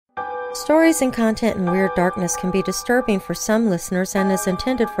Stories and content in Weird Darkness can be disturbing for some listeners and is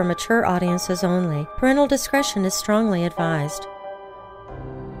intended for mature audiences only. Parental discretion is strongly advised.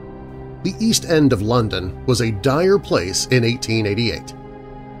 The East End of London was a dire place in 1888.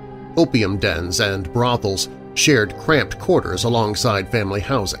 Opium dens and brothels shared cramped quarters alongside family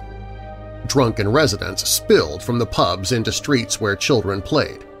housing. Drunken residents spilled from the pubs into streets where children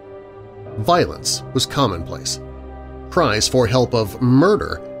played. Violence was commonplace. Cries for help of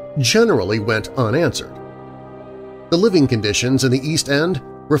murder generally went unanswered. The living conditions in the East End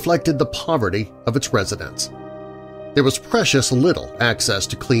reflected the poverty of its residents. There was precious little access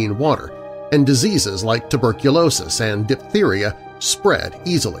to clean water, and diseases like tuberculosis and diphtheria spread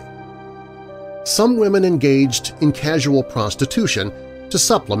easily. Some women engaged in casual prostitution to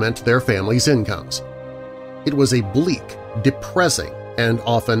supplement their families' incomes. It was a bleak, depressing, and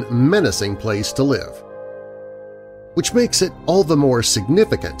often menacing place to live. Which makes it all the more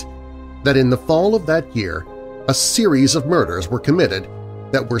significant that in the fall of that year, a series of murders were committed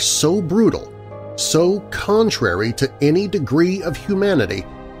that were so brutal, so contrary to any degree of humanity,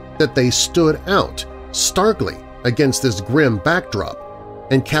 that they stood out starkly against this grim backdrop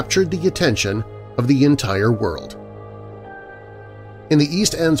and captured the attention of the entire world. In the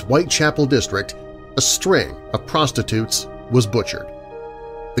East End's Whitechapel district, a string of prostitutes was butchered.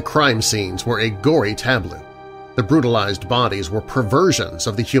 The crime scenes were a gory tableau. The brutalized bodies were perversions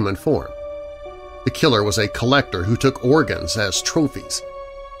of the human form. The killer was a collector who took organs as trophies.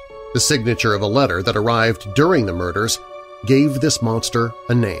 The signature of a letter that arrived during the murders gave this monster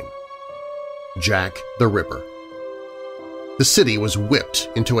a name – Jack the Ripper. The city was whipped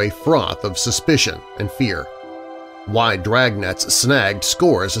into a froth of suspicion and fear. Wide dragnets snagged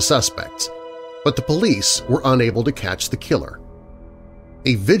scores of suspects, but the police were unable to catch the killer.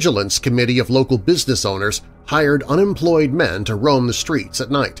 A vigilance committee of local business owners hired unemployed men to roam the streets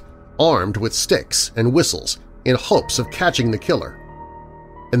at night, armed with sticks and whistles, in hopes of catching the killer.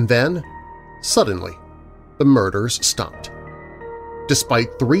 And then, suddenly, the murders stopped.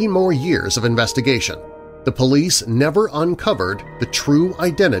 Despite 3 more years of investigation, the police never uncovered the true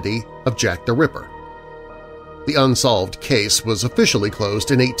identity of Jack the Ripper. The unsolved case was officially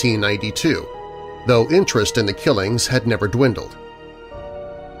closed in 1892, though interest in the killings had never dwindled.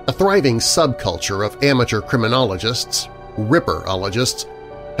 A thriving subculture of amateur criminologists, Ripperologists,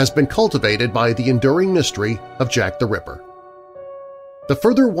 has been cultivated by the enduring mystery of Jack the Ripper. The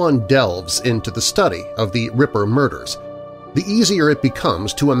further one delves into the study of the Ripper murders, the easier it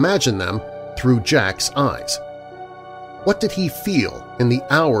becomes to imagine them through Jack's eyes. What did he feel in the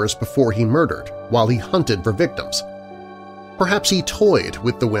hours before he murdered while he hunted for victims? Perhaps he toyed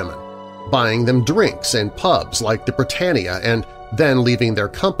with the women, buying them drinks in pubs like the Britannia and then leaving their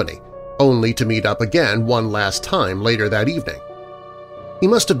company, only to meet up again one last time later that evening. He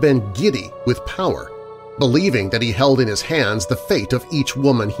must have been giddy with power, believing that he held in his hands the fate of each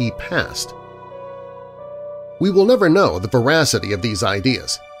woman he passed. We will never know the veracity of these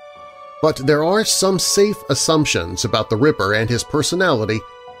ideas, but there are some safe assumptions about the Ripper and his personality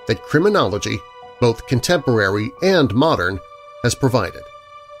that criminology, both contemporary and modern, has provided.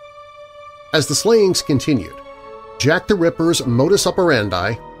 As the slayings continued, Jack the Ripper's modus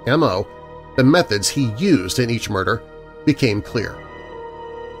operandi, MO, the methods he used in each murder, became clear.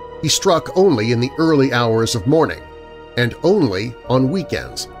 He struck only in the early hours of morning, and only on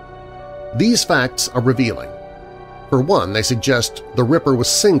weekends. These facts are revealing. For one, they suggest the Ripper was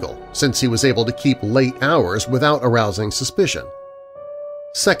single since he was able to keep late hours without arousing suspicion.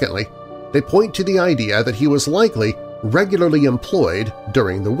 Secondly, they point to the idea that he was likely regularly employed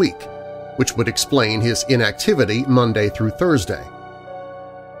during the week, which would explain his inactivity Monday through Thursday.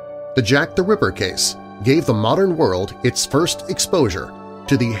 The Jack the Ripper case gave the modern world its first exposure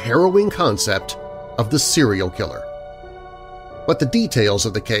to the harrowing concept of the serial killer. But the details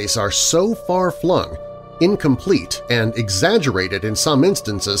of the case are so far-flung, incomplete, and exaggerated in some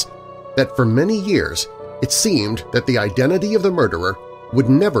instances that for many years it seemed that the identity of the murderer would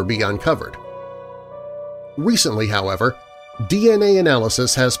never be uncovered. Recently, however, DNA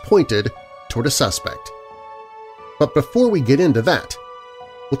analysis has pointed toward a suspect. But before we get into that,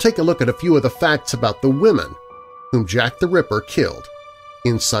 we'll take a look at a few of the facts about the women whom Jack the Ripper killed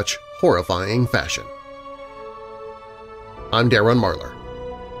in such horrifying fashion. I'm Darren Marlar,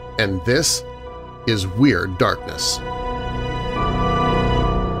 and this is Weird Darkness.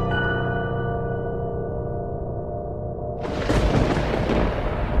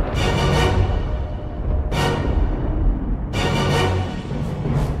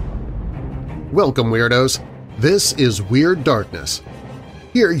 Welcome, Weirdos! This is Weird Darkness.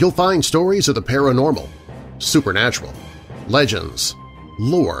 Here you'll find stories of the paranormal, supernatural, legends,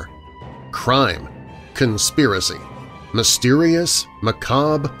 lore, crime, conspiracy, mysterious,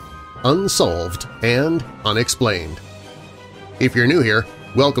 macabre, unsolved, and unexplained. If you're new here,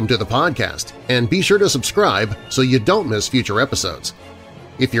 welcome to the podcast, and be sure to subscribe so you don't miss future episodes.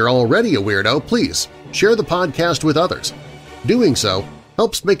 If you're already a weirdo, please share the podcast with others. Doing so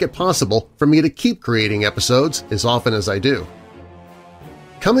helps make it possible for me to keep creating episodes as often as I do.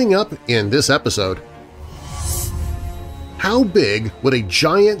 Coming up in this episode, how big would a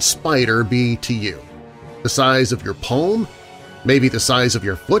giant spider be to you? The size of your palm? Maybe the size of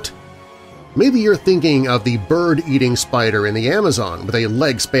your foot? Maybe you're thinking of the bird-eating spider in the Amazon with a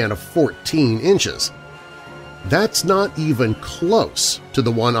leg span of 14 inches. That's not even close to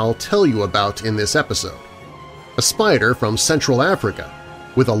the one I'll tell you about in this episode. A spider from Central Africa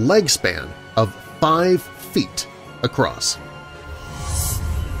with a leg span of 5 feet across.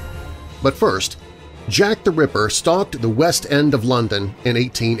 But first, Jack the Ripper stalked the West End of London in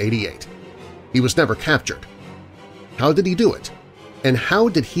 1888. He was never captured. How did he do it? And how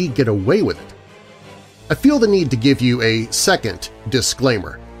did he get away with it? I feel the need to give you a second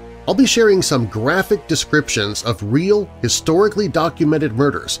disclaimer. I'll be sharing some graphic descriptions of real, historically documented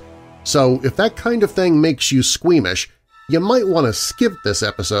murders, so if that kind of thing makes you squeamish, you might want to skip this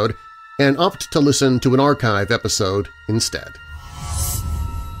episode and opt to listen to an archive episode instead.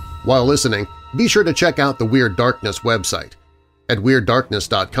 While listening, be sure to check out the Weird Darkness website. At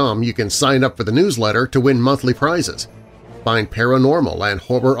WeirdDarkness.com you can sign up for the newsletter to win monthly prizes, find paranormal and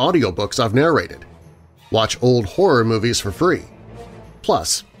horror audiobooks I've narrated, watch old horror movies for free.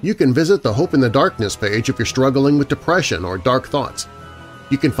 Plus, you can visit the Hope in the Darkness page if you're struggling with depression or dark thoughts.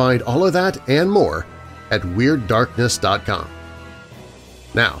 You can find all of that and more at WeirdDarkness.com.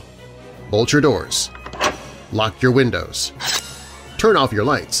 Now, bolt your doors, lock your windows, turn off your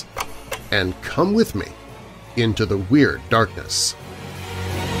lights, and come with me into the Weird Darkness.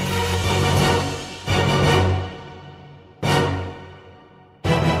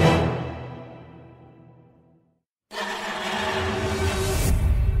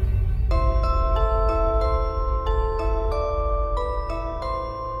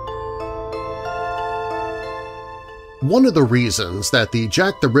 One of the reasons that the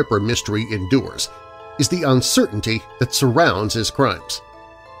Jack the Ripper mystery endures is the uncertainty that surrounds his crimes.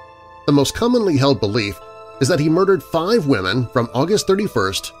 The most commonly held belief is that he murdered 5 women from August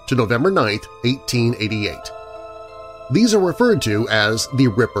 31st to November 9th, 1888. These are referred to as the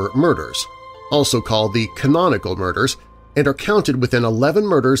Ripper murders, also called the canonical murders, and are counted within 11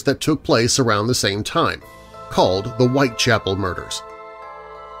 murders that took place around the same time, called the Whitechapel murders.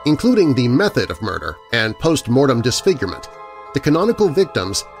 Including the method of murder and post-mortem disfigurement, the canonical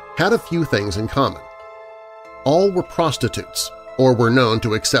victims had a few things in common. All were prostitutes or were known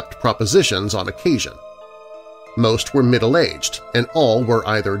to accept propositions on occasion. Most were middle-aged, and all were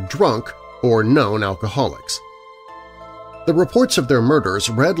either drunk or known alcoholics. The reports of their murders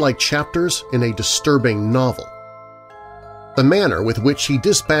read like chapters in a disturbing novel. The manner with which he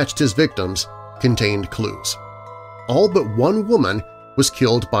dispatched his victims contained clues. All but one woman was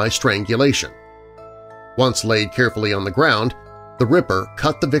killed by strangulation. Once laid carefully on the ground, the Ripper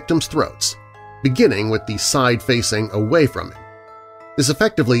cut the victims' throats, beginning with the side facing away from him. This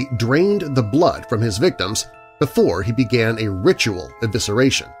effectively drained the blood from his victims before he began a ritual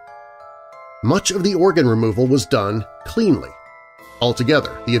evisceration. Much of the organ removal was done cleanly.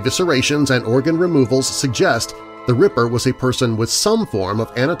 Altogether, the eviscerations and organ removals suggest the Ripper was a person with some form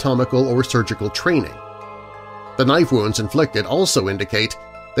of anatomical or surgical training. The knife wounds inflicted also indicate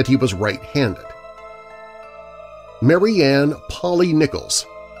that he was right-handed. Mary Ann Polly Nichols.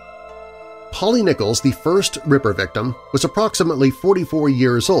 Polly Nichols, the first Ripper victim, was approximately 44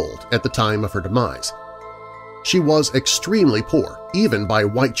 years old at the time of her demise. She was extremely poor, even by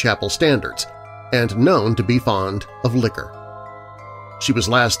Whitechapel standards, and known to be fond of liquor. She was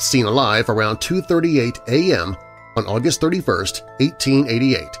last seen alive around 2:38 a.m. on August 31,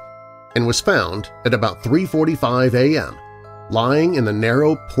 1888, and was found at about 3:45 a.m., lying in the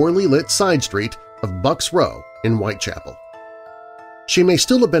narrow, poorly lit side street of Bucks Row in Whitechapel. She may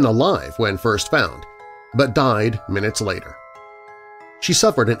still have been alive when first found, but died minutes later. She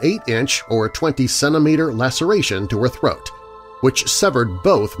suffered an 8-inch or 20-centimeter laceration to her throat, which severed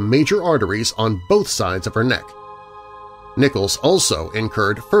both major arteries on both sides of her neck. Nichols also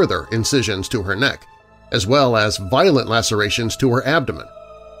incurred further incisions to her neck, as well as violent lacerations to her abdomen.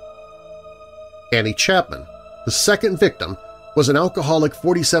 Annie Chapman, the second victim, was an alcoholic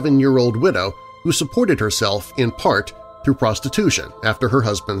 47-year-old widow who supported herself in part through prostitution after her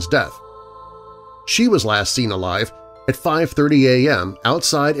husband's death. She was last seen alive at 5:30 a.m.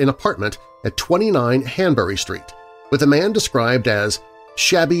 outside an apartment at 29 Hanbury Street, with a man described as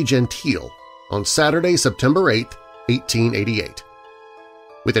shabby genteel on Saturday, September 8, 1888.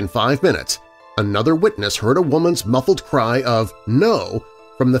 Within 5 minutes, another witness heard a woman's muffled cry of "No"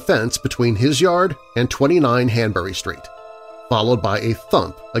 from the fence between his yard and 29 Hanbury Street, followed by a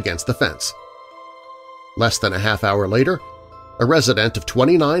thump against the fence. Less than a half hour later, a resident of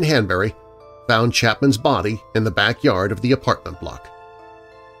 29 Hanbury found Chapman's body in the backyard of the apartment block.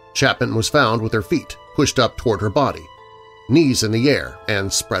 Chapman was found with her feet pushed up toward her body, knees in the air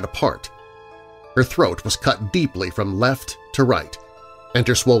and spread apart. Her throat was cut deeply from left to right, and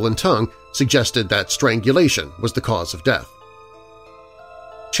her swollen tongue suggested that strangulation was the cause of death.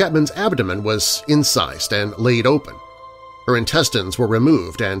 Chapman's abdomen was incised and laid open. Her intestines were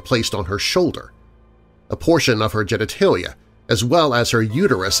removed and placed on her shoulder. A portion of her genitalia, as well as her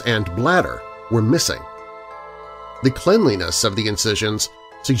uterus and bladder, were missing. The cleanliness of the incisions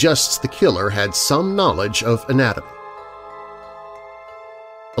suggests the killer had some knowledge of anatomy.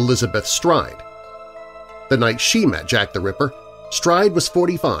 Elizabeth Stride. The night she met Jack the Ripper, Stride was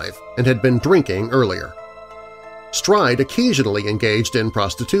 45 and had been drinking earlier. Stride occasionally engaged in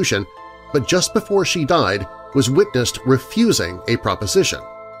prostitution, but just before she died was witnessed refusing a proposition.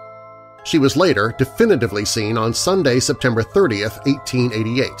 She was later definitively seen on Sunday, September 30,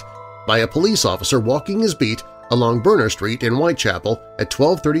 1888, by a police officer walking his beat along Berner Street in Whitechapel at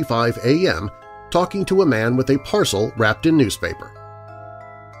 12:35 a.m. talking to a man with a parcel wrapped in newspaper.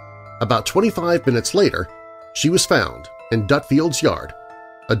 About 25 minutes later, she was found in Dutfield's yard,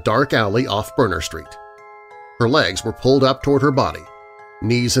 a dark alley off Berner Street. Her legs were pulled up toward her body,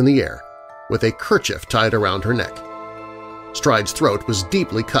 knees in the air, with a kerchief tied around her neck. Stride's throat was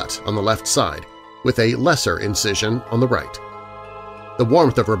deeply cut on the left side, with a lesser incision on the right. The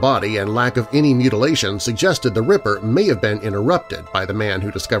warmth of her body and lack of any mutilation suggested the Ripper may have been interrupted by the man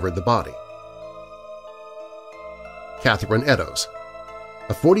who discovered the body. Catherine Eddowes.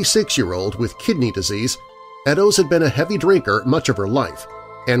 A 46-year-old with kidney disease, Eddowes had been a heavy drinker much of her life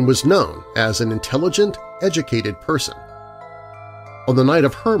and was known as an intelligent, educated person. On the night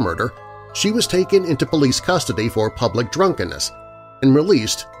of her murder, she was taken into police custody for public drunkenness and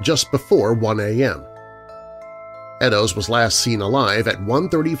released just before 1 a.m. Eddowes was last seen alive at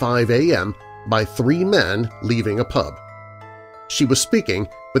 1:35 a.m. by 3 men leaving a pub. She was speaking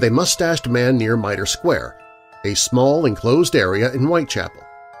with a mustached man near Mitre Square, a small enclosed area in Whitechapel.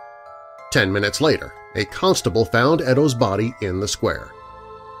 10 minutes later, a constable found Eddowes' body in the square.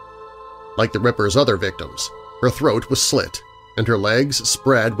 Like the Ripper's other victims, her throat was slit and her legs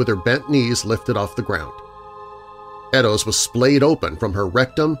spread with her bent knees lifted off the ground. Eddowes was splayed open from her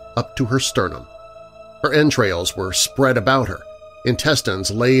rectum up to her sternum. Her entrails were spread about her,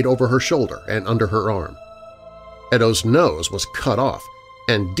 intestines laid over her shoulder and under her arm. Eddowes' nose was cut off,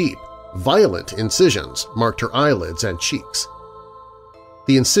 and deep, violent incisions marked her eyelids and cheeks.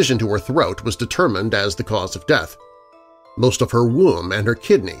 The incision to her throat was determined as the cause of death. Most of her womb and her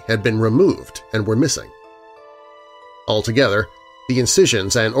kidney had been removed and were missing. Altogether, the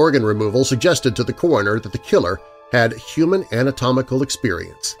incisions and organ removal suggested to the coroner that the killer had human anatomical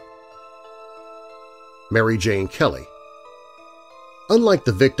experience. Mary Jane Kelly. Unlike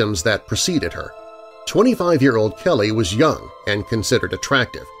the victims that preceded her, 25-year-old Kelly was young and considered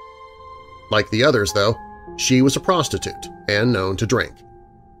attractive. Like the others, though, she was a prostitute and known to drink.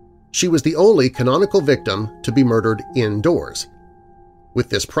 She was the only canonical victim to be murdered indoors. With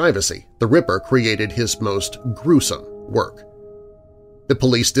this privacy, the Ripper created his most gruesome work. The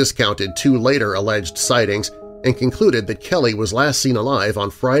police discounted 2 later alleged sightings and concluded that Kelly was last seen alive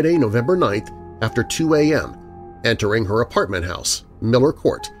on Friday, November 9th after 2 a.m., entering her apartment house, Miller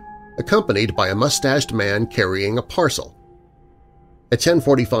Court, accompanied by a mustached man carrying a parcel. At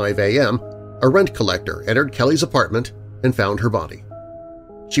 10:45 a.m., a rent collector entered Kelly's apartment and found her body.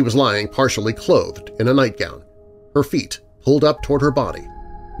 She was lying partially clothed in a nightgown, her feet pulled up toward her body,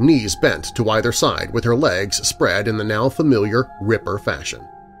 knees bent to either side with her legs spread in the now familiar Ripper fashion.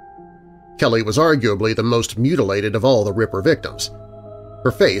 Kelly was arguably the most mutilated of all the Ripper victims.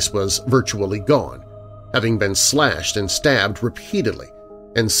 Her face was virtually gone, having been slashed and stabbed repeatedly,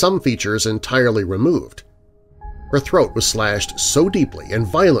 and some features entirely removed. Her throat was slashed so deeply and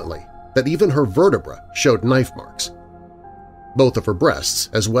violently that even her vertebra showed knife marks. Both of her breasts,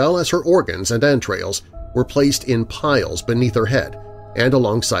 as well as her organs and entrails, were placed in piles beneath her head and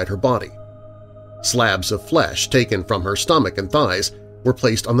alongside her body. Slabs of flesh taken from her stomach and thighs were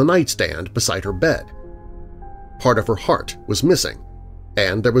placed on the nightstand beside her bed. Part of her heart was missing,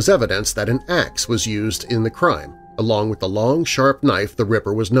 and there was evidence that an axe was used in the crime, along with the long, sharp knife the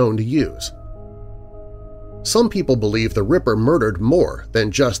Ripper was known to use. Some people believe the Ripper murdered more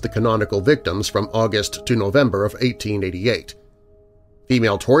than just the canonical victims from August to November of 1888.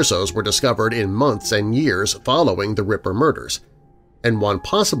 Female torsos were discovered in months and years following the Ripper murders, and one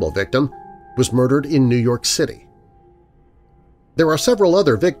possible victim was murdered in New York City. There are several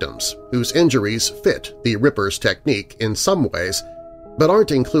other victims whose injuries fit the Ripper's technique in some ways but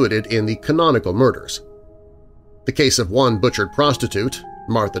aren't included in the canonical murders. The case of one butchered prostitute,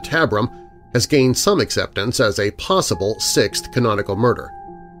 Martha Tabram, has gained some acceptance as a possible sixth canonical murder.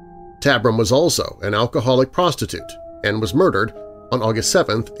 Tabram was also an alcoholic prostitute and was murdered on August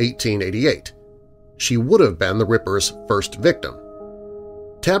 7, 1888. She would have been the Ripper's first victim.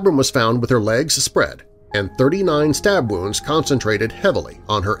 Tabram was found with her legs spread and 39 stab wounds concentrated heavily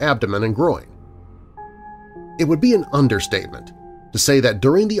on her abdomen and groin. It would be an understatement to say that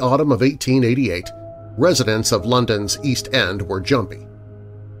during the autumn of 1888, residents of London's East End were jumpy.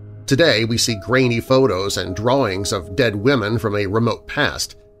 Today we see grainy photos and drawings of dead women from a remote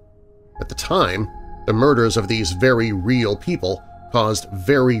past. At the time, the murders of these very real people caused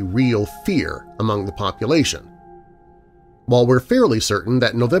very real fear among the population. While we're fairly certain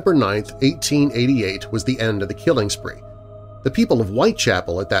that November 9, 1888 was the end of the killing spree, the people of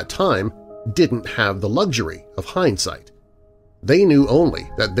Whitechapel at that time didn't have the luxury of hindsight. They knew only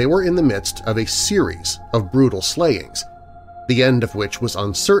that they were in the midst of a series of brutal slayings, the end of which was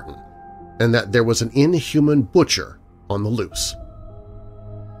uncertain, and that there was an inhuman butcher on the loose.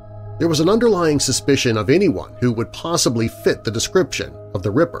 There was an underlying suspicion of anyone who would possibly fit the description of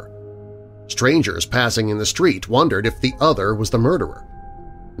the Ripper. Strangers passing in the street wondered if the other was the murderer.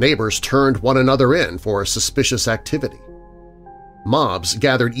 Neighbors turned one another in for suspicious activity. Mobs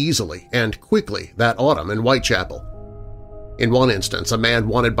gathered easily and quickly that autumn in Whitechapel. In one instance, a man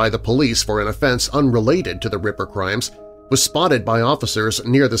wanted by the police for an offense unrelated to the Ripper crimes was spotted by officers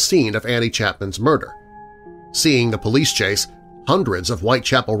near the scene of Annie Chapman's murder. Seeing the police chase, hundreds of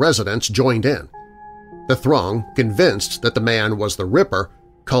Whitechapel residents joined in. The throng, convinced that the man was the Ripper,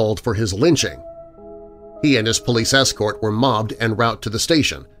 called for his lynching. He and his police escort were mobbed en route to the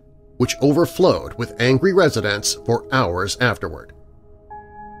station, which overflowed with angry residents for hours afterward.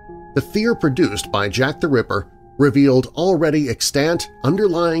 The fear produced by Jack the Ripper revealed already extant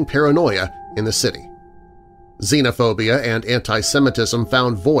underlying paranoia in the city. Xenophobia and anti-Semitism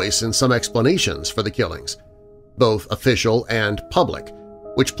found voice in some explanations for the killings, both official and public,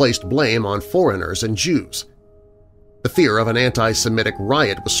 which placed blame on foreigners and Jews. The fear of an anti-Semitic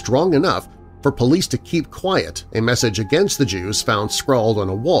riot was strong enough for police to keep quiet a message against the Jews found scrawled on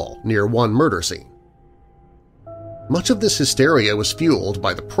a wall near one murder scene. Much of this hysteria was fueled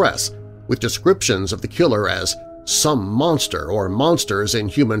by the press, with descriptions of the killer as some monster or monsters in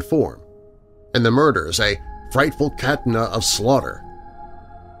human form, and the murders a frightful catena of slaughter.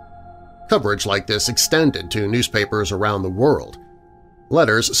 Coverage like this extended to newspapers around the world.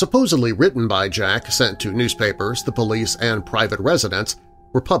 Letters supposedly written by Jack sent to newspapers, the police, and private residents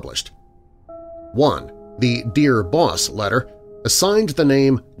were published. One, the Dear Boss letter, assigned the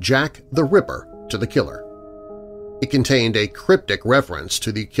name Jack the Ripper to the killer. It contained a cryptic reference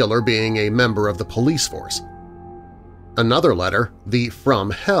to the killer being a member of the police force. Another letter, the From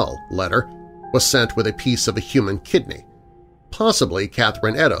Hell letter, was sent with a piece of a human kidney, possibly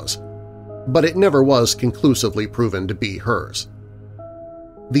Catherine Eddowes, but it never was conclusively proven to be hers.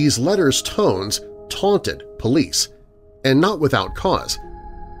 These letters' tones taunted police, and not without cause.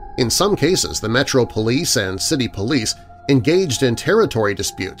 In some cases, the Metro Police and City Police engaged in territory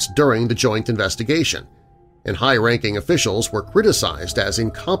disputes during the joint investigation, and high-ranking officials were criticized as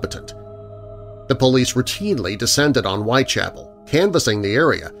incompetent. The police routinely descended on Whitechapel, canvassing the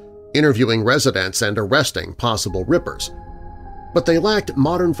area, interviewing residents and arresting possible Rippers. But they lacked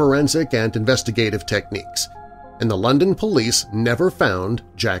modern forensic and investigative techniques, and the London police never found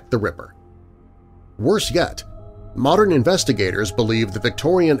Jack the Ripper. Worse yet, modern investigators believe the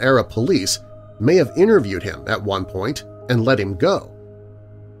Victorian-era police may have interviewed him at one point and let him go.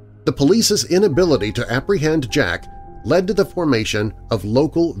 The police's inability to apprehend Jack led to the formation of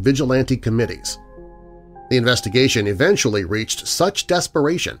local vigilante committees. The investigation eventually reached such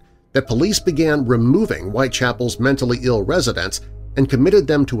desperation that police began removing Whitechapel's mentally ill residents and committed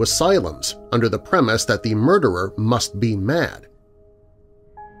them to asylums under the premise that the murderer must be mad.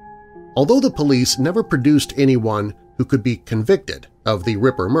 Although the police never produced anyone who could be convicted of the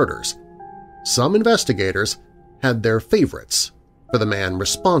Ripper murders, some investigators had their favorites for the man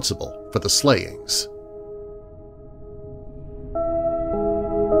responsible for the slayings.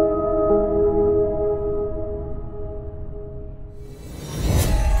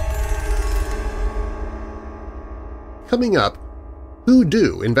 Coming up, who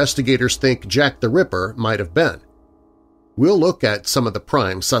do investigators think Jack the Ripper might have been? We'll look at some of the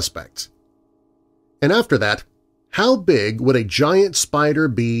prime suspects. And after that, How big would a giant spider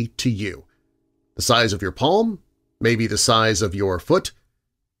be to you? The size of your palm? Maybe the size of your foot?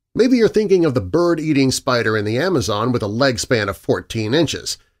 Maybe you're thinking of the bird-eating spider in the Amazon with a leg span of 14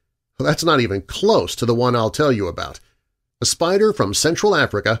 inches. Well, that's not even close to the one I'll tell you about. A spider from Central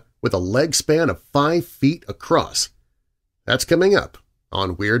Africa with a leg span of 5 feet across. That's coming up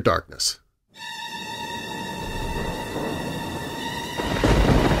on Weird Darkness.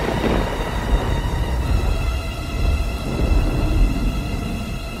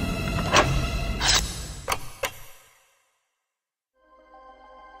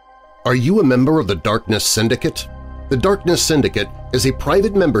 Are you a member of the Darkness Syndicate? The Darkness Syndicate is a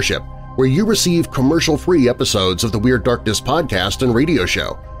private membership where you receive commercial-free episodes of the Weird Darkness podcast and radio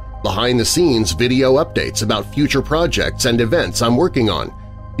show, behind-the-scenes video updates about future projects and events I'm working on.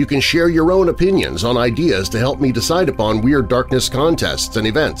 You can share your own opinions on ideas to help me decide upon Weird Darkness contests and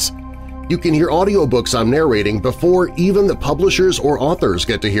events. You can hear audiobooks I'm narrating before even the publishers or authors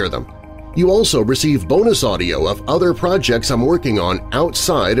get to hear them. You also receive bonus audio of other projects I'm working on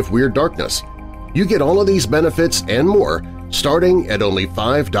outside of Weird Darkness. You get all of these benefits and more starting at only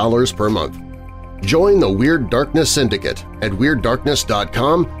 $5 per month. Join the Weird Darkness Syndicate at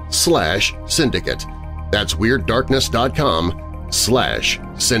WeirdDarkness.com/syndicate. That's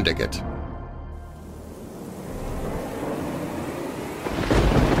WeirdDarkness.com/syndicate.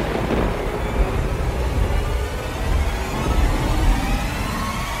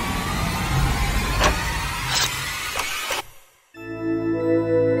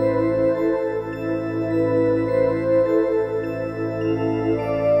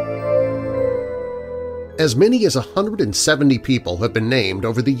 As many as 170 people have been named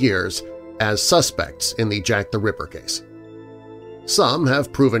over the years as suspects in the Jack the Ripper case. Some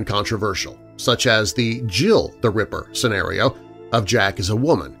have proven controversial, such as the Jill the Ripper scenario of Jack as a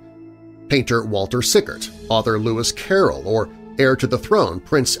woman, painter Walter Sickert, author Lewis Carroll, or heir to the throne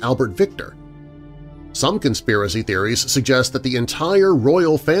Prince Albert Victor. Some conspiracy theories suggest that the entire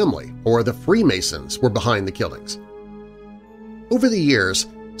royal family or the Freemasons were behind the killings. Over the years,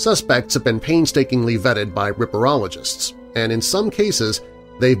 suspects have been painstakingly vetted by ripperologists, and in some cases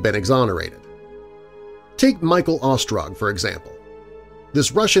they've been exonerated. Take Michael Ostrog, for example.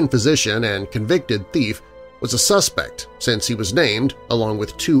 This Russian physician and convicted thief was a suspect since he was named, along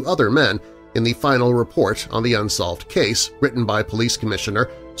with 2 other men, in the final report on the unsolved case written by Police Commissioner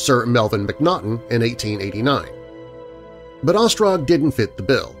Sir Melvin Macnaghten in 1889. But Ostrog didn't fit the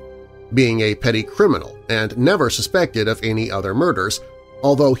bill, being a petty criminal and never suspected of any other murders,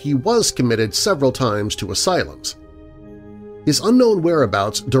 although he was committed several times to asylums. His unknown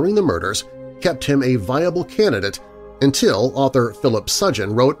whereabouts during the murders kept him a viable candidate until author Philip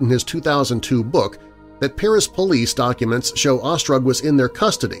Sudgen wrote in his 2002 book that Paris police documents show Ostrog was in their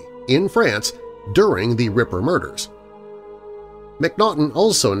custody in France during the Ripper murders. Macnaghten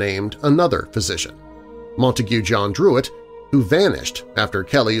also named another physician, Montague John Druitt, who vanished after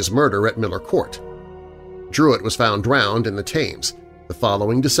Kelly's murder at Miller Court. Druitt was found drowned in the Thames the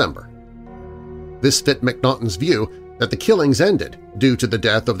following December. This fit Macnaghten's view that the killings ended due to the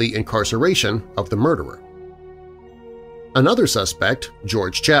death of the incarceration of the murderer. Another suspect,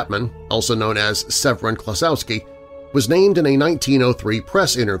 George Chapman, also known as Severin Klosowski, was named in a 1903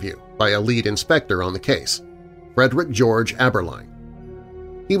 press interview by a lead inspector on the case, Frederick George Aberline.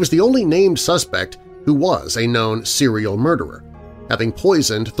 He was the only named suspect who was a known serial murderer, having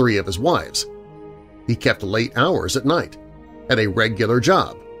poisoned 3 of his wives. He kept late hours at night, had a regular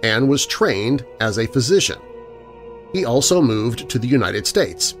job, and was trained as a physician. He also moved to the United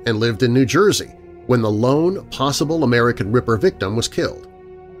States and lived in New Jersey when the lone possible American Ripper victim was killed.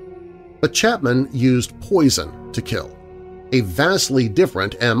 But Chapman used poison to kill, a vastly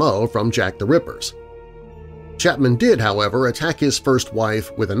different M.O. from Jack the Ripper's. Chapman did, however, attack his first wife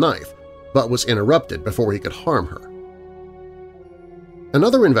with a knife, but was interrupted before he could harm her.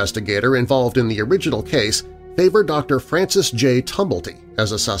 Another investigator involved in the original case favored Dr. Francis J. Tumblety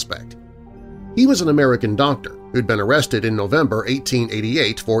as a suspect. He was an American doctor who'd been arrested in November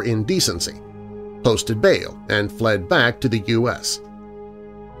 1888 for indecency, posted bail, and fled back to the U.S.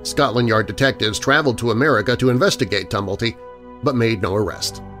 Scotland Yard detectives traveled to America to investigate Tumblety, but made no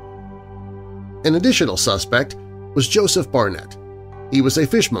arrest. An additional suspect was Joseph Barnett. He was a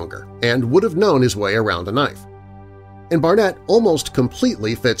fishmonger and would have known his way around a knife. And Barnett almost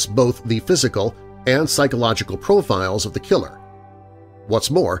completely fits both the physical and psychological profiles of the killer. What's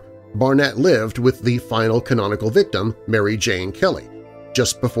more, Barnett lived with the final canonical victim, Mary Jane Kelly,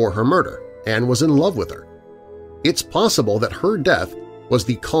 just before her murder and was in love with her. It's possible that her death was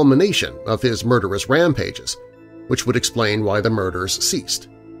the culmination of his murderous rampages, which would explain why the murders ceased.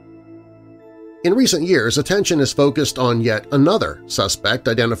 In recent years, attention is focused on yet another suspect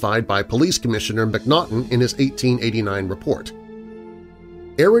identified by Police Commissioner McNaughton in his 1889 report.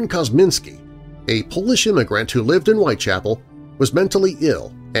 Aaron Kosminski, a Polish immigrant who lived in Whitechapel, was mentally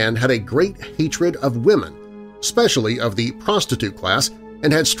ill and had a great hatred of women, especially of the prostitute class,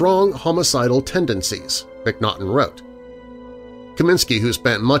 and had strong homicidal tendencies, McNaughton wrote. Kosminski, who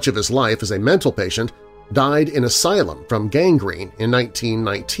spent much of his life as a mental patient, died in asylum from gangrene in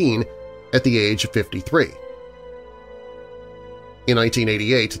 1919 at the age of 53. In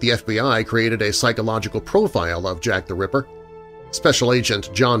 1988, the FBI created a psychological profile of Jack the Ripper. Special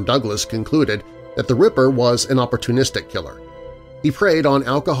Agent John Douglas concluded that the Ripper was an opportunistic killer. He preyed on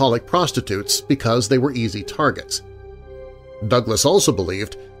alcoholic prostitutes because they were easy targets. Douglas also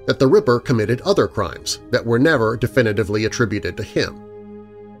believed that the Ripper committed other crimes that were never definitively attributed to him.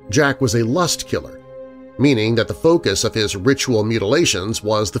 Jack was a lust killer, meaning that the focus of his ritual mutilations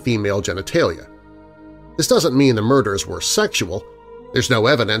was the female genitalia. This doesn't mean the murders were sexual. There's no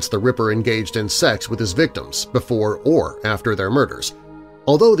evidence the Ripper engaged in sex with his victims before or after their murders,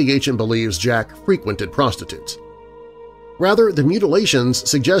 although the agent believes Jack frequented prostitutes. Rather, the mutilations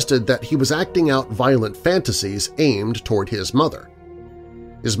suggested that he was acting out violent fantasies aimed toward his mother.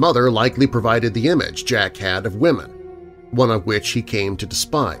 His mother likely provided the image Jack had of women, one of which he came to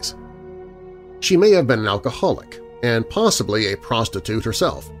despise. She may have been an alcoholic and possibly a prostitute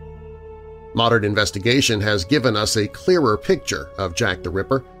herself. Modern investigation has given us a clearer picture of Jack the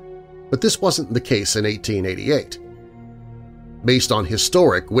Ripper, but this wasn't the case in 1888. Based on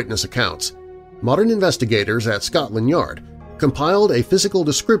historic witness accounts, modern investigators at Scotland Yard compiled a physical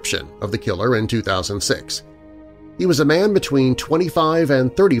description of the killer in 2006. He was a man between 25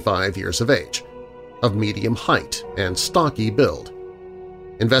 and 35 years of age, of medium height and stocky build.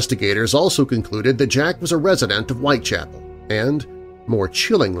 Investigators also concluded that Jack was a resident of Whitechapel and, more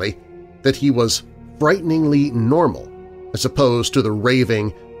chillingly, that he was frighteningly normal as opposed to the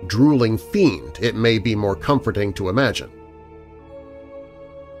raving, drooling fiend it may be more comforting to imagine.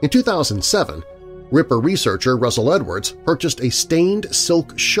 In 2007, Ripper researcher Russell Edwards purchased a stained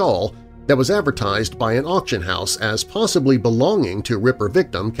silk shawl that was advertised by an auction house as possibly belonging to Ripper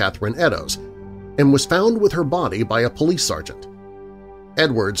victim Catherine Eddowes and was found with her body by a police sergeant.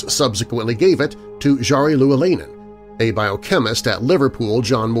 Edwards subsequently gave it to Jari Luolainen, a biochemist at Liverpool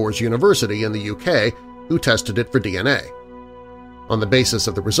John Moores University in the UK who tested it for DNA. On the basis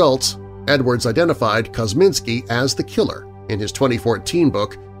of the results, Edwards identified Kosminski as the killer in his 2014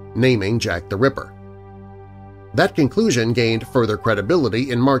 book Naming Jack the Ripper. That conclusion gained further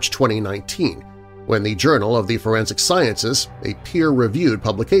credibility in March 2019 when the Journal of the Forensic Sciences, a peer-reviewed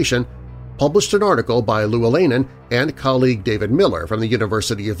publication, published an article by Luolainen and colleague David Miller from the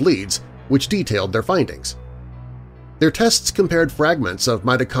University of Leeds which detailed their findings. Their tests compared fragments of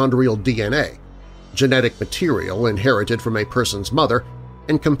mitochondrial DNA, genetic material inherited from a person's mother,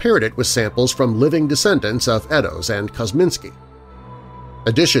 and compared it with samples from living descendants of Eddowes and Kosminski.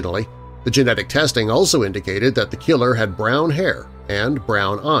 Additionally, the genetic testing also indicated that the killer had brown hair and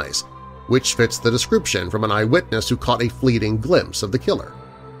brown eyes, which fits the description from an eyewitness who caught a fleeting glimpse of the killer.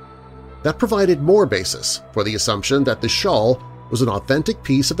 That provided more basis for the assumption that the shawl was an authentic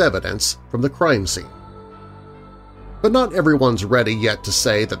piece of evidence from the crime scene. But not everyone's ready yet to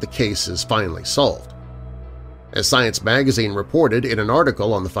say that the case is finally solved. As Science magazine reported in an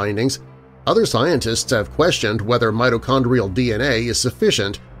article on the findings, other scientists have questioned whether mitochondrial DNA is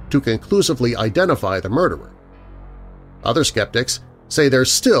sufficient to conclusively identify the murderer. Other skeptics say there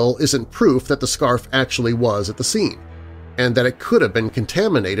still isn't proof that the scarf actually was at the scene, and that it could have been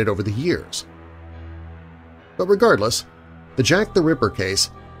contaminated over the years. But regardless, the Jack the Ripper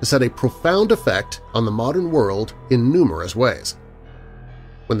case has had a profound effect on the modern world in numerous ways.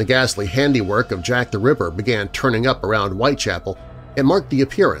 When the ghastly handiwork of Jack the Ripper began turning up around Whitechapel, it marked the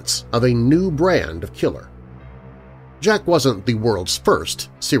appearance of a new brand of killer. Jack wasn't the world's first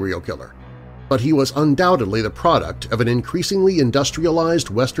serial killer, but he was undoubtedly the product of an increasingly industrialized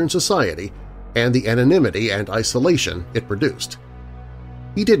Western society and the anonymity and isolation it produced.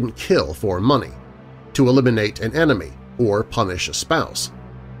 He didn't kill for money, to eliminate an enemy, or punish a spouse.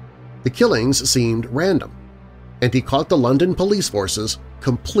 The killings seemed random, and he caught the London police forces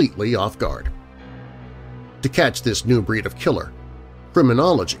completely off guard. To catch this new breed of killer,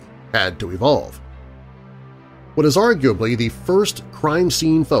 criminology had to evolve. What is arguably the first crime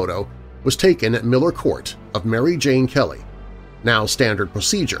scene photo was taken at Miller Court of Mary Jane Kelly, now standard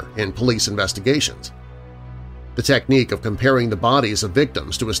procedure in police investigations. The technique of comparing the bodies of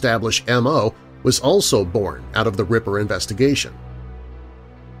victims to establish MO was also born out of the Ripper investigation.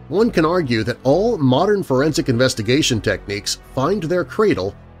 One can argue that all modern forensic investigation techniques find their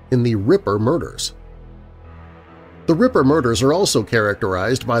cradle in the Ripper murders. The Ripper murders are also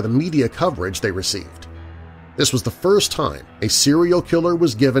characterized by the media coverage they received. This was the first time a serial killer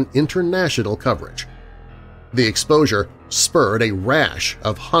was given international coverage. The exposure spurred a rash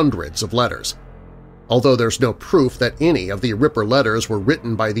of hundreds of letters. Although there's no proof that any of the Ripper letters were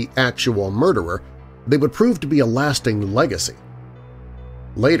written by the actual murderer, they would prove to be a lasting legacy.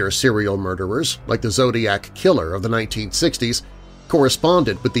 Later serial murderers, like the Zodiac Killer of the 1960s,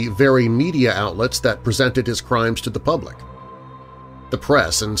 corresponded with the very media outlets that presented his crimes to the public. The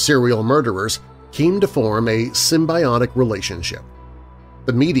press and serial murderers came to form a symbiotic relationship.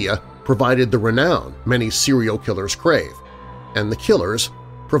 The media provided the renown many serial killers crave, and the killers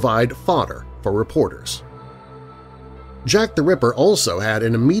provide fodder for reporters. Jack the Ripper also had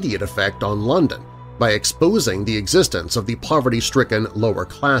an immediate effect on London by exposing the existence of the poverty-stricken lower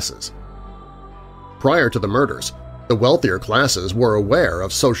classes. Prior to the murders, the wealthier classes were aware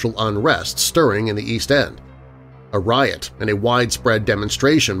of social unrest stirring in the East End. A riot and a widespread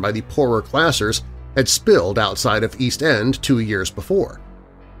demonstration by the poorer classes had spilled outside of East End 2 years before.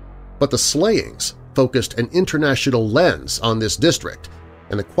 But the slayings focused an international lens on this district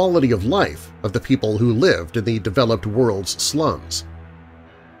and the quality of life of the people who lived in the developed world's slums.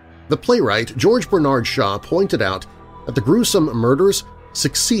 The playwright George Bernard Shaw pointed out that the gruesome murders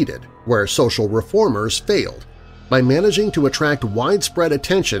succeeded where social reformers failed by managing to attract widespread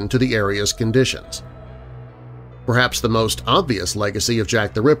attention to the area's conditions. Perhaps the most obvious legacy of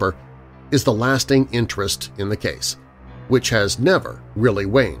Jack the Ripper is the lasting interest in the case, which has never really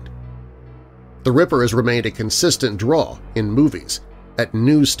waned. The Ripper has remained a consistent draw in movies, at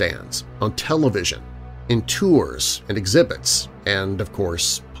newsstands, on television, in tours and exhibits, and, of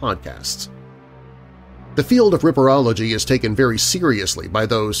course, podcasts. The field of Ripperology is taken very seriously by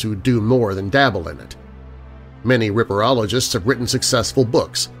those who do more than dabble in it. Many Ripperologists have written successful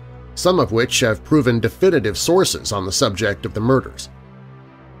books, some of which have proven definitive sources on the subject of the murders.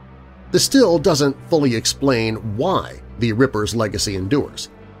 This still doesn't fully explain why the Ripper's legacy endures.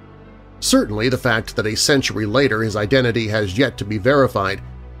 Certainly, the fact that a century later his identity has yet to be verified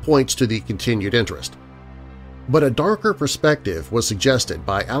points to the continued interest. But a darker perspective was suggested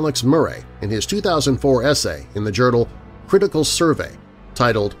by Alex Murray in his 2004 essay in the journal Critical Survey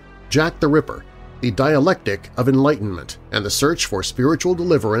titled Jack the Ripper, The Dialectic of Enlightenment and the Search for Spiritual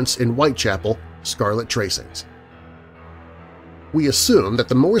Deliverance in Whitechapel, Scarlet Tracings. We assume that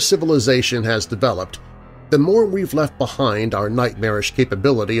the more civilization has developed, the more we've left behind our nightmarish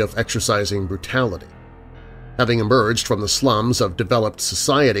capability of exercising brutality. Having emerged from the slums of developed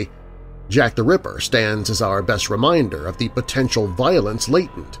society, Jack the Ripper stands as our best reminder of the potential violence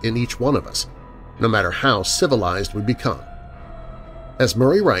latent in each one of us, no matter how civilized we become. As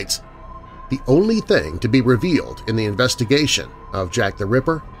Murray writes, the only thing to be revealed in the investigation of Jack the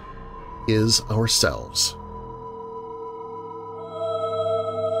Ripper is ourselves.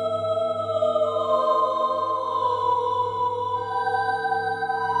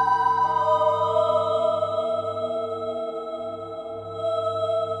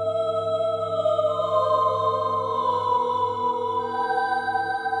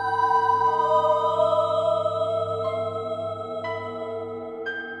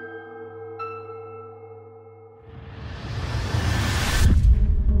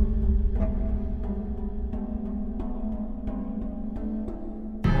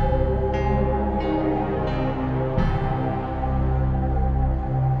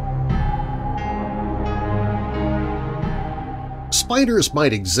 Spiders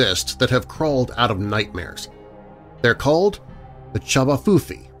might exist that have crawled out of nightmares. They're called the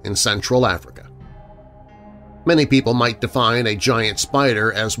Chabafufi in Central Africa. Many people might define a giant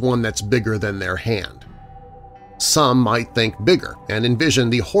spider as one that's bigger than their hand. Some might think bigger and envision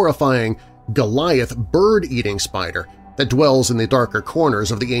the horrifying Goliath bird-eating spider that dwells in the darker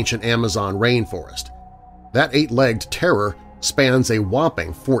corners of the ancient Amazon rainforest. That 8-legged terror spans a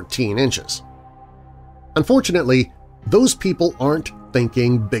whopping 14 inches. Unfortunately, those people aren't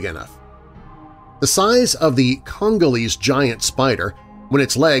thinking big enough. The size of the Congolese giant spider, when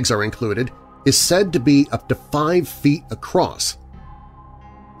its legs are included, is said to be up to 5 feet across.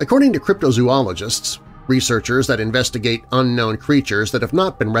 According to cryptozoologists, researchers that investigate unknown creatures that have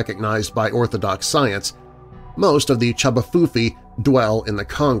not been recognized by orthodox science, most of the Chabafufi dwell in the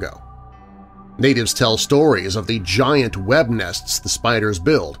Congo. Natives tell stories of the giant web nests the spiders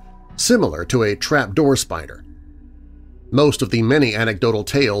build, similar to a trapdoor spider. Most of the many anecdotal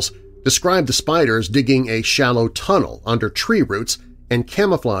tales describe the spiders digging a shallow tunnel under tree roots and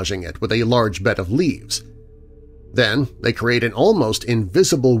camouflaging it with a large bed of leaves. Then they create an almost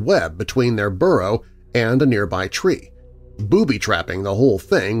invisible web between their burrow and a nearby tree. booby-trapping the whole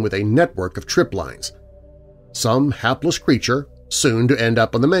thing with a network of trip lines. Some hapless creature, soon to end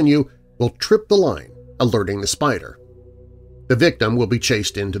up on the menu, will trip the line, alerting the spider. The victim will be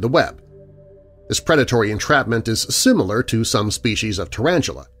chased into the web. This predatory entrapment is similar to some species of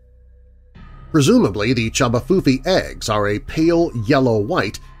tarantula. Presumably, the chabafufi eggs are a pale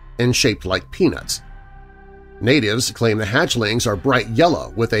yellow-white and shaped like peanuts. Natives claim the hatchlings are bright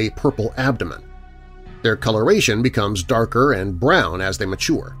yellow with a purple abdomen. Their coloration becomes darker and brown as they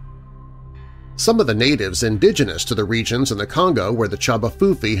mature. Some of the natives indigenous to the regions in the Congo where the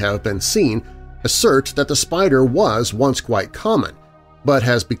chabafufi have been seen assert that the spider was once quite common, but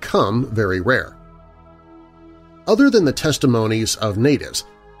has become very rare. Other than the testimonies of natives,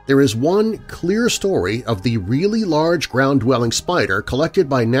 there is one clear story of the really large ground-dwelling spider collected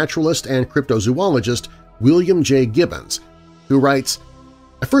by naturalist and cryptozoologist William J. Gibbons, who writes,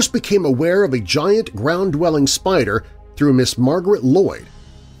 "I first became aware of a giant ground-dwelling spider through Miss Margaret Lloyd,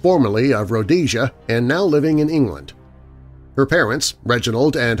 formerly of Rhodesia and now living in England. Her parents,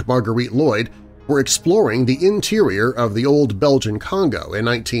 Reginald and Marguerite Lloyd, were exploring the interior of the old Belgian Congo in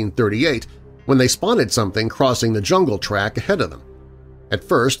 1938 when they spotted something crossing the jungle track ahead of them. At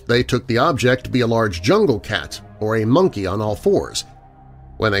first, they took the object to be a large jungle cat or a monkey on all fours.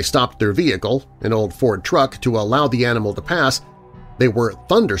 When they stopped their vehicle, an old Ford truck, to allow the animal to pass, they were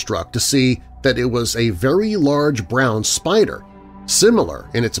thunderstruck to see that it was a very large brown spider, similar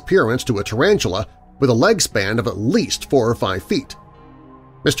in its appearance to a tarantula with a leg span of at least 4 or 5 feet.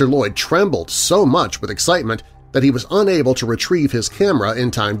 Mr. Lloyd trembled so much with excitement that he was unable to retrieve his camera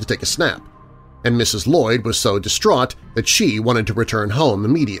in time to take a snap, and Mrs. Lloyd was so distraught that she wanted to return home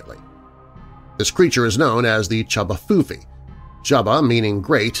immediately. This creature is known as the chabafufi, chaba meaning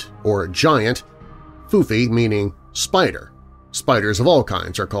great or giant, fufi meaning spider. Spiders of all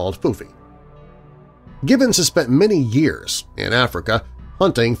kinds are called fufi. Gibbons has spent many years in Africa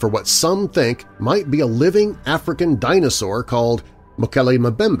hunting for what some think might be a living African dinosaur called Mokele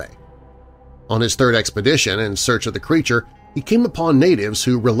Mbembe. On his third expedition in search of the creature, he came upon natives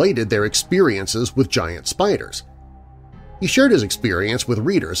who related their experiences with giant spiders. He shared his experience with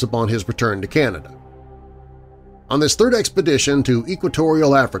readers upon his return to Canada. On this third expedition to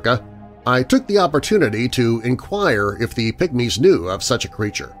equatorial Africa, I took the opportunity to inquire if the Pygmies knew of such a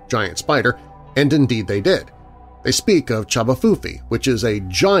creature, giant spider, and indeed they did. They speak of chabafufi, which is a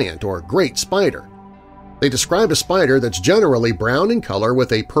giant or great spider. They describe a spider that's generally brown in color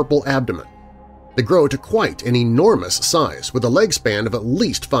with a purple abdomen. They grow to quite an enormous size with a leg span of at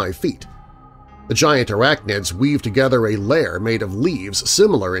least 5 feet. The giant arachnids weave together a lair made of leaves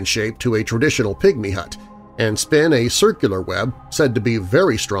similar in shape to a traditional pygmy hut and spin a circular web said to be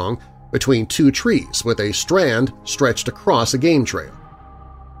very strong between 2 trees with a strand stretched across a game trail.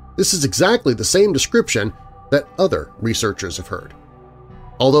 This is exactly the same description that other researchers have heard.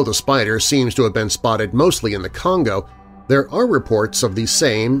 Although the spider seems to have been spotted mostly in the Congo, there are reports of the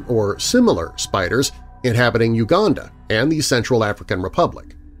same or similar spiders inhabiting Uganda and the Central African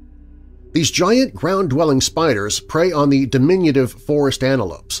Republic. These giant ground-dwelling spiders prey on the diminutive forest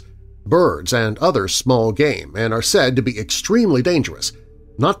antelopes, birds, and other small game and are said to be extremely dangerous,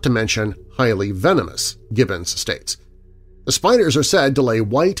 not to mention highly venomous, Gibbons states. The spiders are said to lay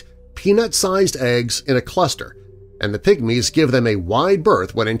white, peanut-sized eggs in a cluster, and the pygmies give them a wide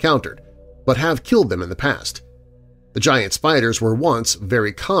berth when encountered, but have killed them in the past. The giant spiders were once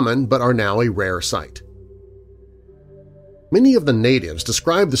very common but are now a rare sight. Many of the natives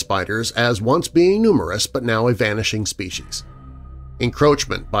describe the spiders as once being numerous but now a vanishing species.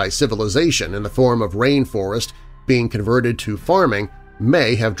 Encroachment by civilization in the form of rainforest being converted to farming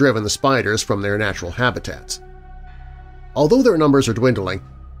may have driven the spiders from their natural habitats. Although their numbers are dwindling,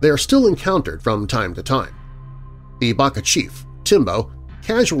 they are still encountered from time to time. The Baka chief, Timbo,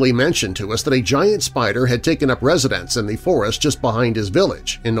 casually mentioned to us that a giant spider had taken up residence in the forest just behind his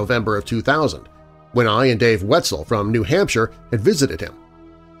village in November of 2000, when I and Dave Wetzel from New Hampshire had visited him.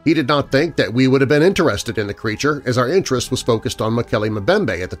 He did not think that we would have been interested in the creature as our interest was focused on Mokele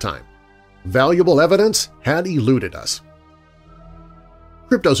Mbembe at the time. Valuable evidence had eluded us.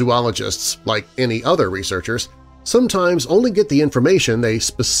 Cryptozoologists, like any other researchers, sometimes only get the information they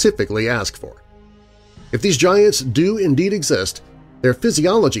specifically ask for. If these giants do indeed exist, their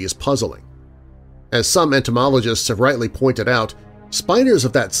physiology is puzzling. As some entomologists have rightly pointed out, spiders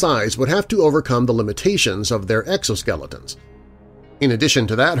of that size would have to overcome the limitations of their exoskeletons. In addition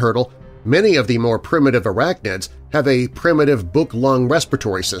to that hurdle, many of the more primitive arachnids have a primitive book-lung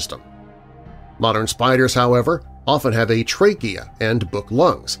respiratory system. Modern spiders, however, often have a trachea and book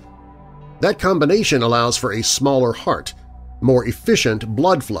lungs. That combination allows for a smaller heart, more efficient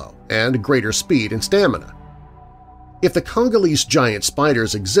blood flow, and greater speed and stamina. If the Congolese giant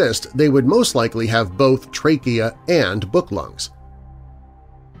spiders exist, they would most likely have both trachea and book lungs.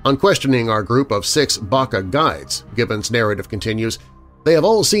 On questioning our group of 6 Baka guides, Gibbon's narrative continues, they have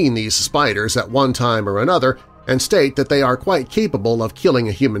all seen these spiders at one time or another and state that they are quite capable of killing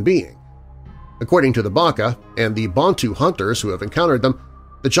a human being. According to the Baka and the Bantu hunters who have encountered them,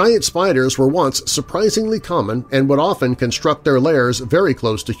 the giant spiders were once surprisingly common and would often construct their lairs very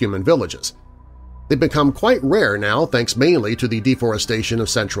close to human villages. They've become quite rare now thanks mainly to the deforestation of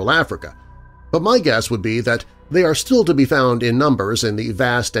Central Africa, but my guess would be that they are still to be found in numbers in the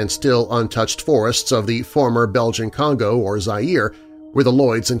vast and still untouched forests of the former Belgian Congo or Zaire, where the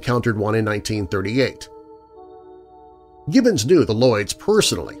Lloyds encountered one in 1938. Gibbons knew the Lloyds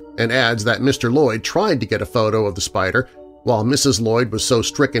personally and adds that Mr. Lloyd tried to get a photo of the spider, while Mrs. Lloyd was so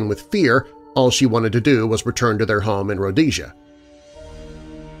stricken with fear all she wanted to do was return to their home in Rhodesia.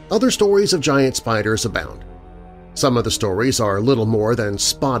 Other stories of giant spiders abound. Some of the stories are little more than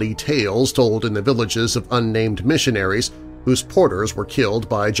spotty tales told in the villages of unnamed missionaries whose porters were killed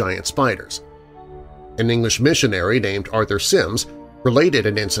by giant spiders. An English missionary named Arthur Sims related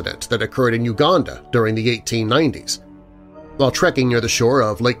an incident that occurred in Uganda during the 1890s. While trekking near the shore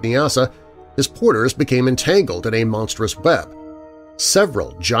of Lake Nyasa, his porters became entangled in a monstrous web.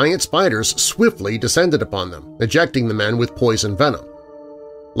 Several giant spiders swiftly descended upon them, ejecting the men with poison venom.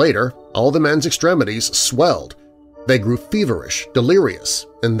 Later, all the men's extremities swelled. They grew feverish, delirious,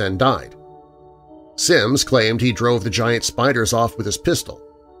 and then died. Sims claimed he drove the giant spiders off with his pistol.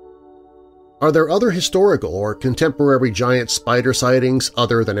 Are there other historical or contemporary giant spider sightings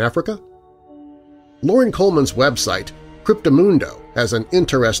other than Africa? Lauren Coleman's website, Cryptomundo, has an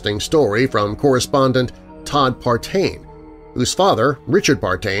interesting story from correspondent Todd Partain, whose father, Richard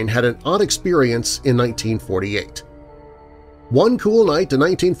Partain, had an odd experience in 1948. One cool night in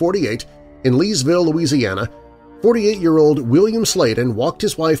 1948, in Leesville, Louisiana, 48-year-old William Sladen walked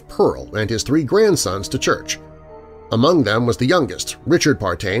his wife Pearl and his 3 grandsons to church. Among them was the youngest, Richard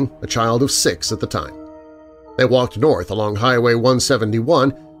Partain, a child of 6 at the time. They walked north along Highway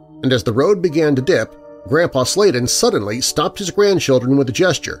 171, and as the road began to dip, Grandpa Sladen suddenly stopped his grandchildren with a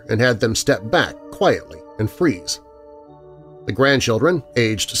gesture and had them step back quietly and freeze. The grandchildren,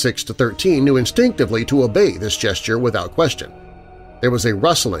 aged 6 to 13, knew instinctively to obey this gesture without question. There was a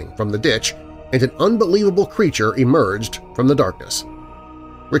rustling from the ditch, and an unbelievable creature emerged from the darkness.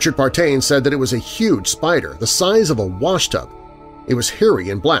 Richard Partain said that it was a huge spider the size of a washtub. It was hairy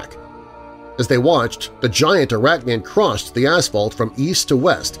and black. As they watched, the giant arachnid crossed the asphalt from east to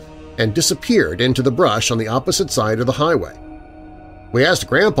west and disappeared into the brush on the opposite side of the highway. We asked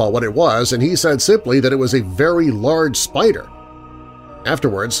Grandpa what it was, and he said simply that it was a very large spider.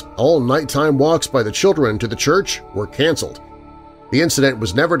 Afterwards, all nighttime walks by the children to the church were canceled. The incident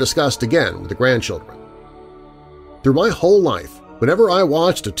was never discussed again with the grandchildren. Through my whole life, whenever I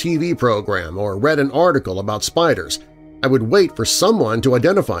watched a TV program or read an article about spiders, I would wait for someone to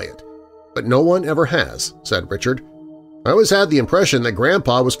identify it, but no one ever has, said Richard. I always had the impression that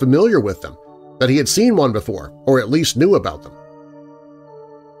Grandpa was familiar with them, that he had seen one before or at least knew about them.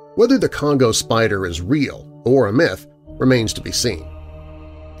 Whether the Congo spider is real or a myth remains to be seen.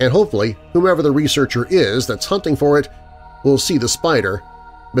 And hopefully, whomever the researcher is that's hunting for it will see the spider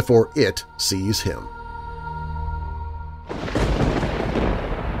before it sees him.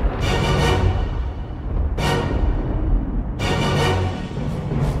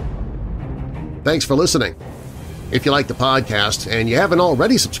 Thanks for listening. If you like the podcast and you haven't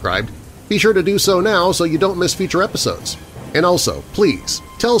already subscribed, be sure to do so now so you don't miss future episodes. And also, please,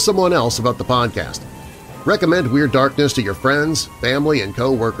 tell someone else about the podcast. Recommend Weird Darkness to your friends, family, and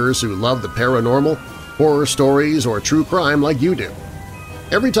co-workers who love the paranormal, horror stories, or true crime like you do.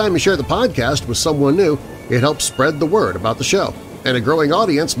 Every time you share the podcast with someone new, it helps spread the word about the show, and a growing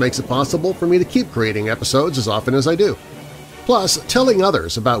audience makes it possible for me to keep creating episodes as often as I do. Plus, telling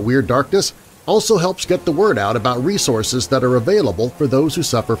others about Weird Darkness also helps get the word out about resources that are available for those who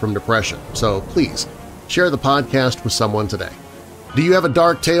suffer from depression, so please share the podcast with someone today. Do you have a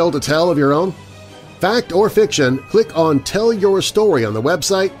dark tale to tell of your own? Fact or fiction, click on Tell Your Story on the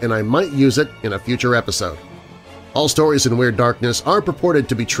website and I might use it in a future episode. All stories in Weird Darkness are purported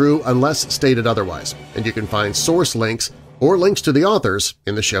to be true unless stated otherwise, and you can find source links or links to the authors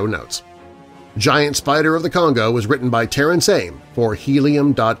in the show notes. Giant Spider of the Congo was written by Terrence Aym for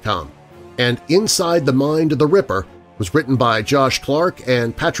Helium.com, and Inside the Mind of the Ripper was written by Josh Clark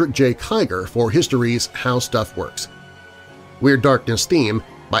and Patrick J. Kiger for History's How Stuff Works. Weird Darkness theme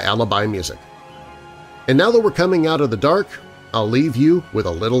by Alibi Music. And now that we're coming out of the dark, I'll leave you with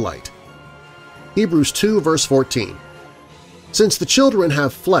a little light. Hebrews 2 verse 14. Since the children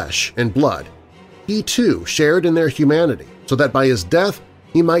have flesh and blood, He too shared in their humanity, so that by his death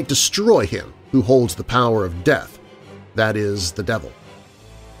he might destroy him who holds the power of death, that is, the devil.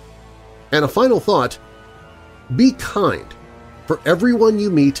 And a final thought, be kind, for everyone you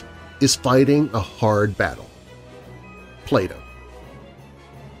meet is fighting a hard battle. Plato.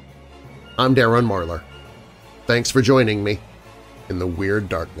 I'm Darren Marlar. Thanks for joining me in the Weird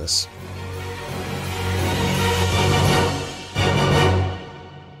Darkness.